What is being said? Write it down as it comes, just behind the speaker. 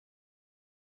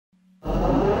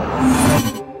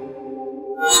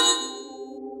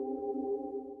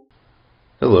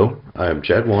Hello, I am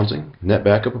Chad Wansing,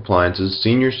 NetBackup Appliance's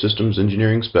Senior Systems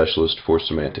Engineering Specialist for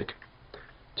Symantec.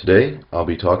 Today, I'll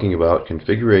be talking about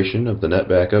configuration of the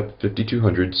NetBackup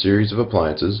 5200 series of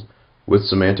appliances with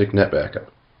Symantec NetBackup.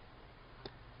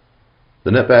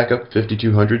 The NetBackup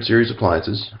 5200 series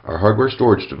appliances are hardware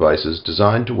storage devices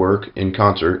designed to work in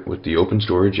concert with the Open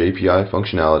Storage API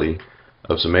functionality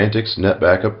of Symantec's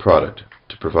NetBackup product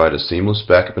to provide a seamless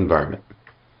backup environment.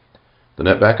 The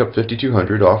NetBackup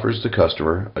 5200 offers the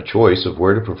customer a choice of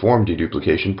where to perform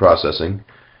deduplication processing,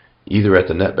 either at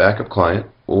the NetBackup client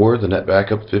or the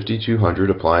NetBackup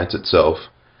 5200 appliance itself,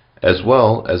 as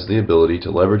well as the ability to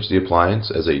leverage the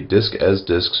appliance as a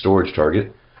disk-as-disk storage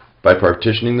target by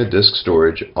partitioning the disk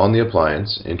storage on the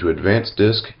appliance into advanced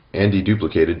disk and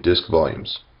deduplicated disk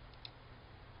volumes.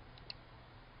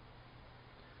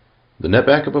 The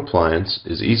NetBackup appliance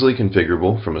is easily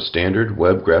configurable from a standard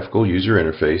web graphical user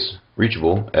interface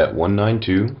reachable at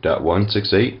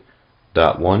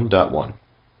 192.168.1.1.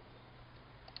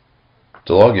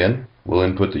 To log in, we'll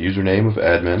input the username of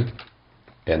admin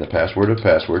and the password of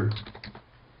password.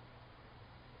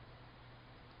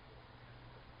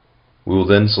 We will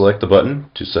then select the button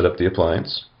to set up the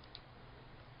appliance.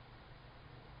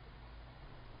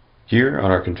 Here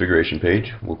on our configuration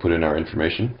page, we'll put in our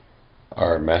information.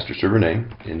 Our master server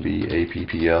name,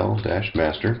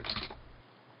 nbappl-master.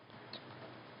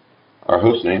 Our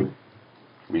host name,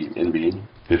 will be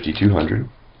nb5200.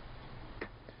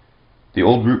 The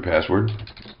old root password,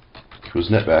 which was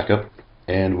NetBackup,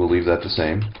 and we'll leave that the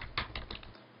same.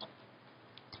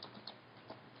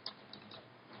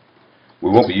 We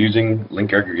won't be using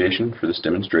link aggregation for this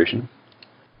demonstration,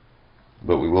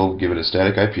 but we will give it a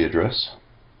static IP address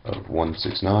of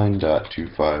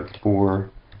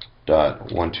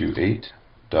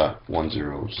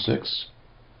 169.254.128.106,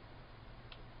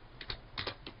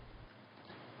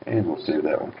 and we'll save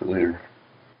that one for later.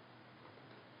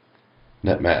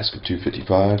 Netmask of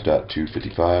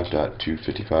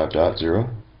 255.255.255.0,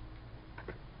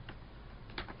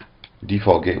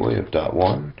 default gateway of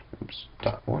 .1.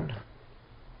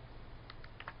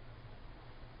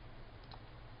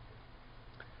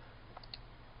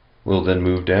 We'll then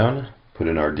move down, put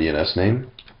in our DNS name,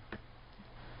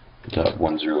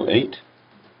 .108,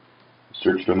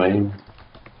 search domain,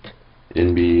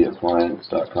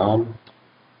 nbappliance.com,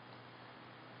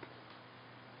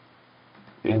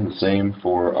 and the same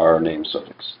for our name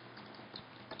suffix.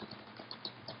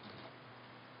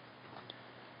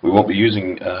 We won't be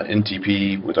using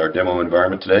NTP with our demo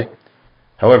environment today.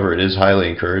 However, it is highly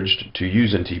encouraged to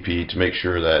use NTP to make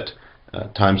sure that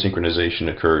time synchronization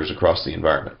occurs across the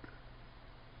environment.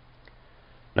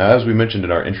 Now, as we mentioned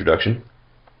in our introduction,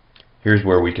 here's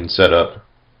where we can set up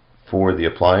for the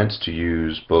appliance to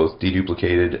use both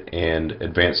deduplicated and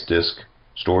advanced disk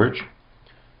storage.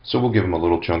 So we'll give them a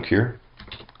little chunk here.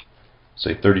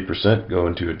 Say 30% go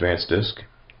into advanced disk,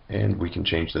 and we can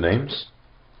change the names.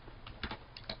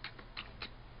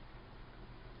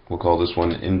 We'll call this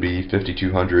one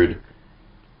NB5200,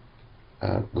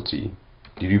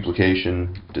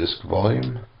 deduplication disk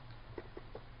volume,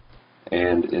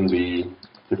 and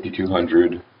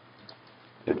NB5200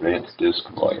 advanced disk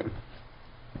volume.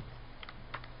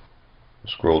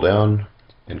 Scroll down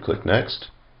and click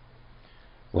Next.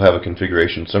 We'll have a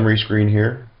configuration summary screen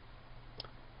here,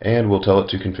 and we'll tell it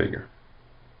to configure.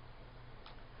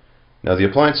 Now, the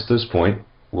appliance at this point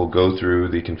will go through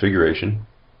the configuration.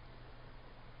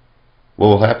 What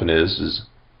will happen is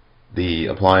the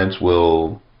appliance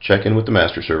will check in with the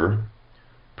master server.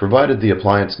 Provided the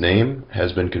appliance name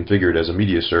has been configured as a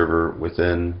media server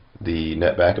within the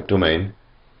NetBackup domain,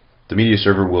 the media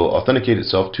server will authenticate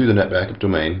itself to the NetBackup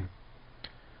domain,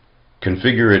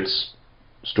 configure its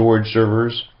storage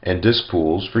servers and disk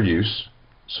pools for use,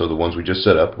 so the ones we just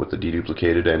set up with the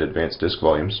deduplicated and advanced disk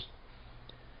volumes.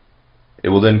 It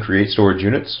will then create storage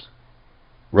units,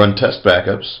 run test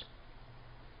backups,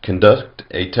 conduct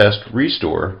a test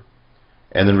restore,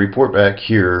 and then report back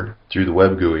here through the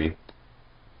web GUI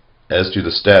as to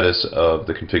the status of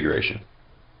the configuration.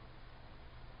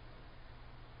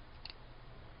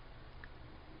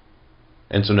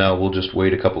 And so now we'll just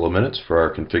wait a couple of minutes for our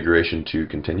configuration to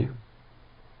continue.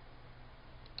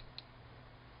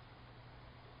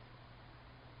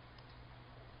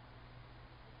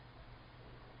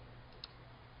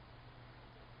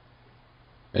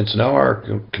 And so now our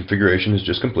configuration is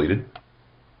just completed.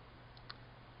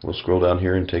 We'll scroll down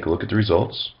here and take a look at the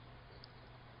results.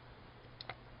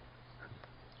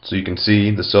 So you can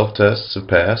see the self-tests have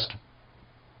passed.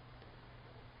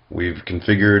 We've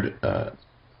configured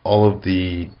all of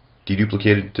the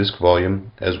deduplicated disk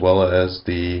volume as well as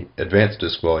the advanced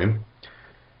disk volume.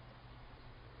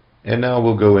 And now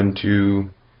we'll go into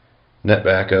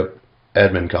NetBackup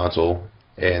Admin Console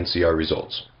and see our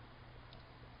results.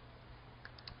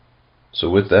 So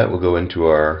with that, we'll go into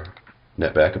our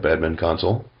NetBackup Admin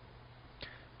Console,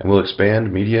 and we'll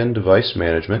expand Media and Device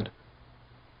Management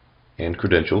and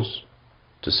Credentials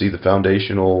to see the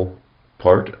foundational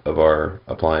part of our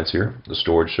appliance here, the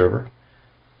storage server.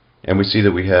 And we see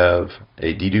that we have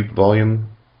a dedupe volume,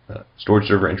 storage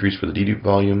server entries for the dedupe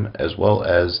volume, as well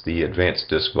as the advanced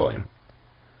disk volume.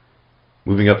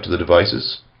 Moving up to the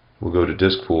devices, we'll go to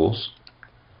disk pools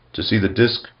to see the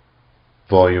disk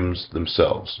volumes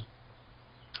themselves.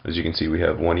 As you can see, we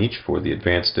have one each for the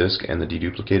advanced disk and the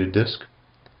deduplicated disk.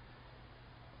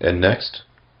 And next,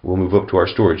 we'll move up to our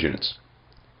storage units.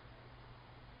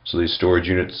 So these storage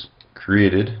units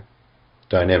created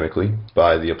dynamically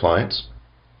by the appliance.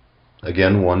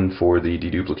 Again, one for the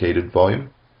deduplicated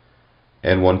volume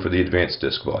and one for the advanced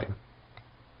disk volume.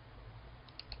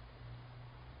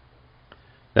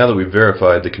 Now that we've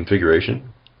verified the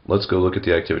configuration, let's go look at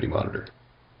the activity monitor.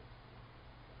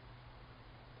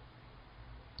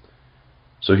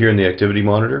 So here in the activity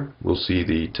monitor, we'll see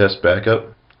the test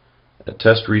backup, a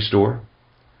test restore,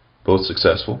 both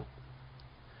successful.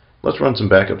 Let's run some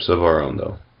backups of our own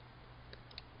though.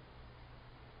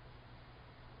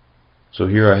 So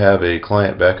here I have a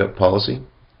client backup policy,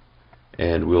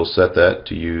 and we'll set that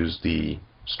to use the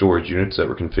storage units that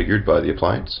were configured by the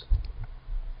appliance.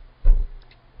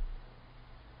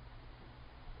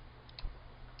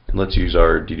 And let's use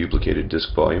our deduplicated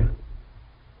disk volume.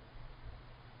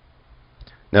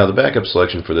 Now the backup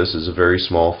selection for this is a very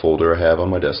small folder I have on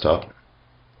my desktop.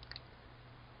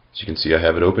 As you can see, I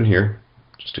have it open here,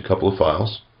 just a couple of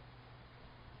files.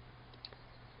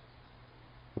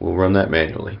 We'll run that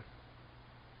manually.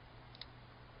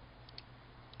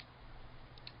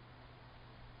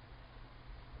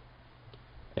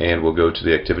 And we'll go to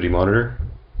the activity monitor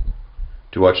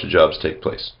to watch the jobs take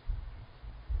place.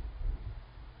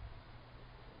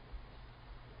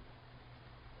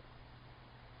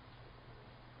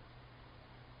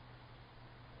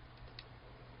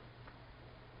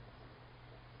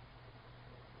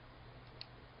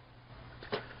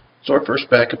 So our first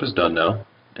backup is done now,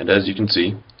 and as you can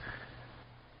see,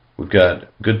 we've got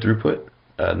good throughput,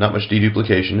 not much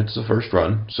deduplication. It's the first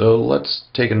run, so let's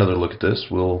take another look at this.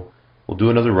 We'll do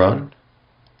another run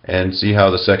and see how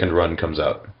the second run comes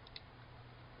out.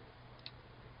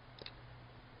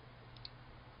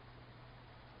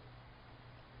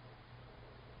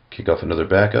 Kick off another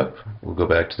backup. We'll go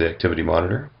back to the activity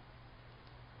monitor,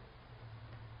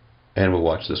 and we'll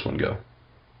watch this one go.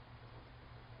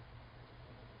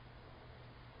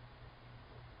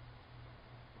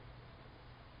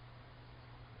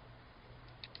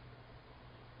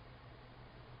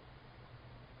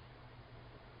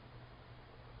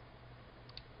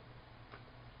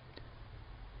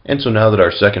 And so now that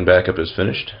our second backup is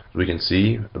finished, we can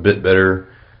see a bit better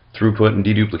throughput and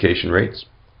deduplication rates.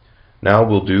 Now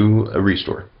we'll do a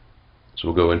restore. So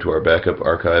we'll go into our backup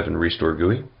archive and restore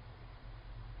GUI.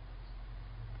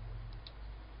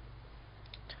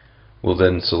 We'll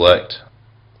then select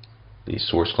the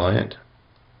source client.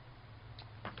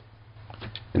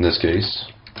 In this case,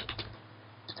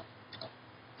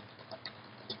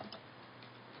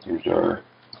 here's our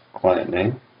client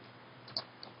name.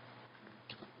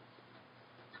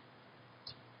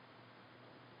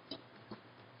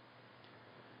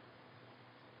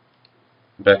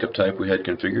 Backup type we had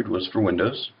configured was for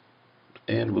Windows,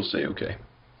 and we'll say OK.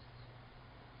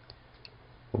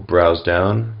 We'll browse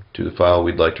down to the file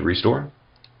we'd like to restore.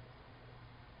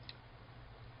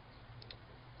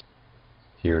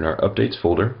 Here in our Updates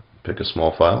folder, pick a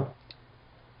small file,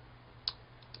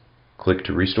 click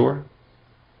to restore,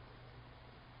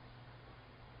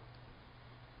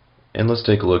 and let's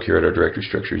take a look here at our directory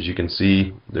structure. As you can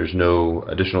see, there's no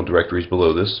additional directories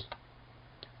below this.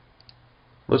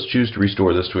 Let's choose to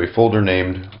restore this to a folder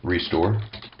named Restore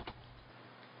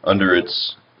under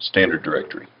its standard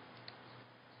directory.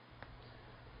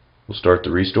 We'll start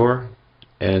the restore,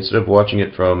 and instead of watching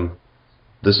it from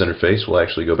this interface, we'll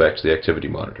actually go back to the activity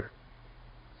monitor.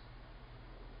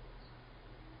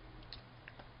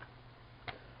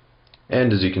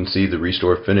 And as you can see, the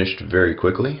restore finished very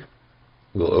quickly.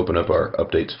 We'll open up our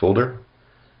Updates folder.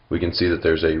 We can see that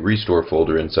there's a restore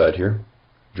folder inside here.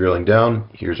 Drilling down,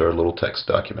 here's our little text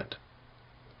document.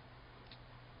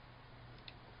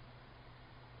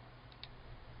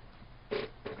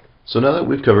 So now that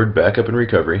we've covered backup and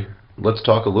recovery, let's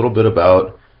talk a little bit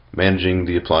about managing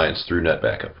the appliance through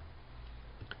NetBackup.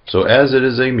 So as it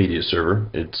is a media server,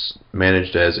 it's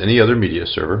managed as any other media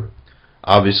server.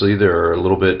 Obviously there are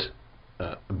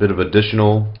a bit of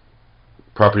additional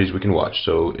properties we can watch.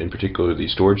 So in particular the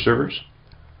storage servers.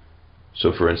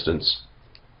 So for instance,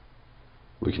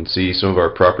 we can see some of our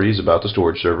properties about the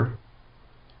storage server.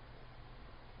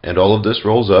 And all of this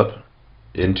rolls up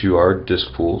into our disk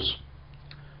pools.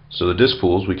 So the disk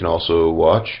pools we can also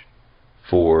watch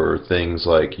for things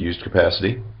like used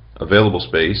capacity, available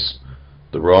space,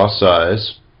 the raw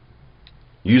size,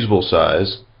 usable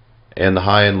size, and the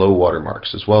high and low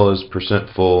watermarks, as well as percent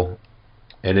full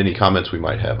and any comments we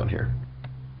might have on here.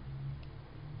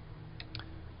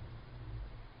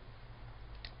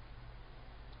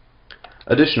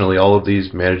 Additionally, all of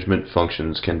these management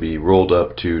functions can be rolled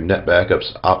up to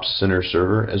NetBackup's Ops Center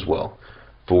server as well,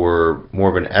 for more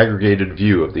of an aggregated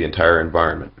view of the entire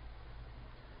environment.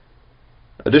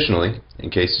 Additionally, in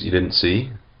case you didn't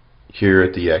see, here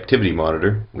at the activity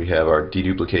monitor we have our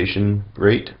deduplication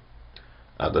rate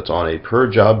that's on a per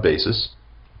job basis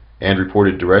and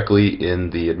reported directly in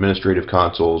the administrative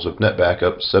consoles of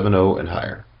NetBackup 7.0 and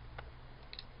higher.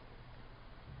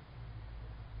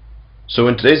 So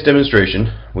in today's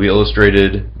demonstration we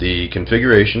illustrated the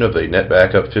configuration of a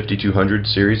NetBackup 5200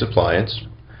 series appliance,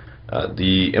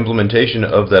 the implementation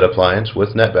of that appliance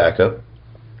with NetBackup.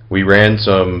 We ran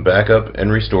some backup and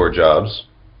restore jobs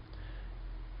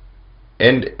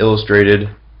and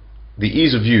illustrated the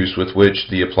ease of use with which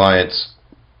the appliance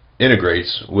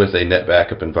integrates with a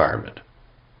NetBackup environment.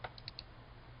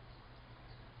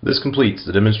 This completes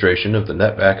the demonstration of the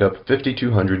NetBackup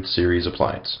 5200 series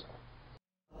appliance.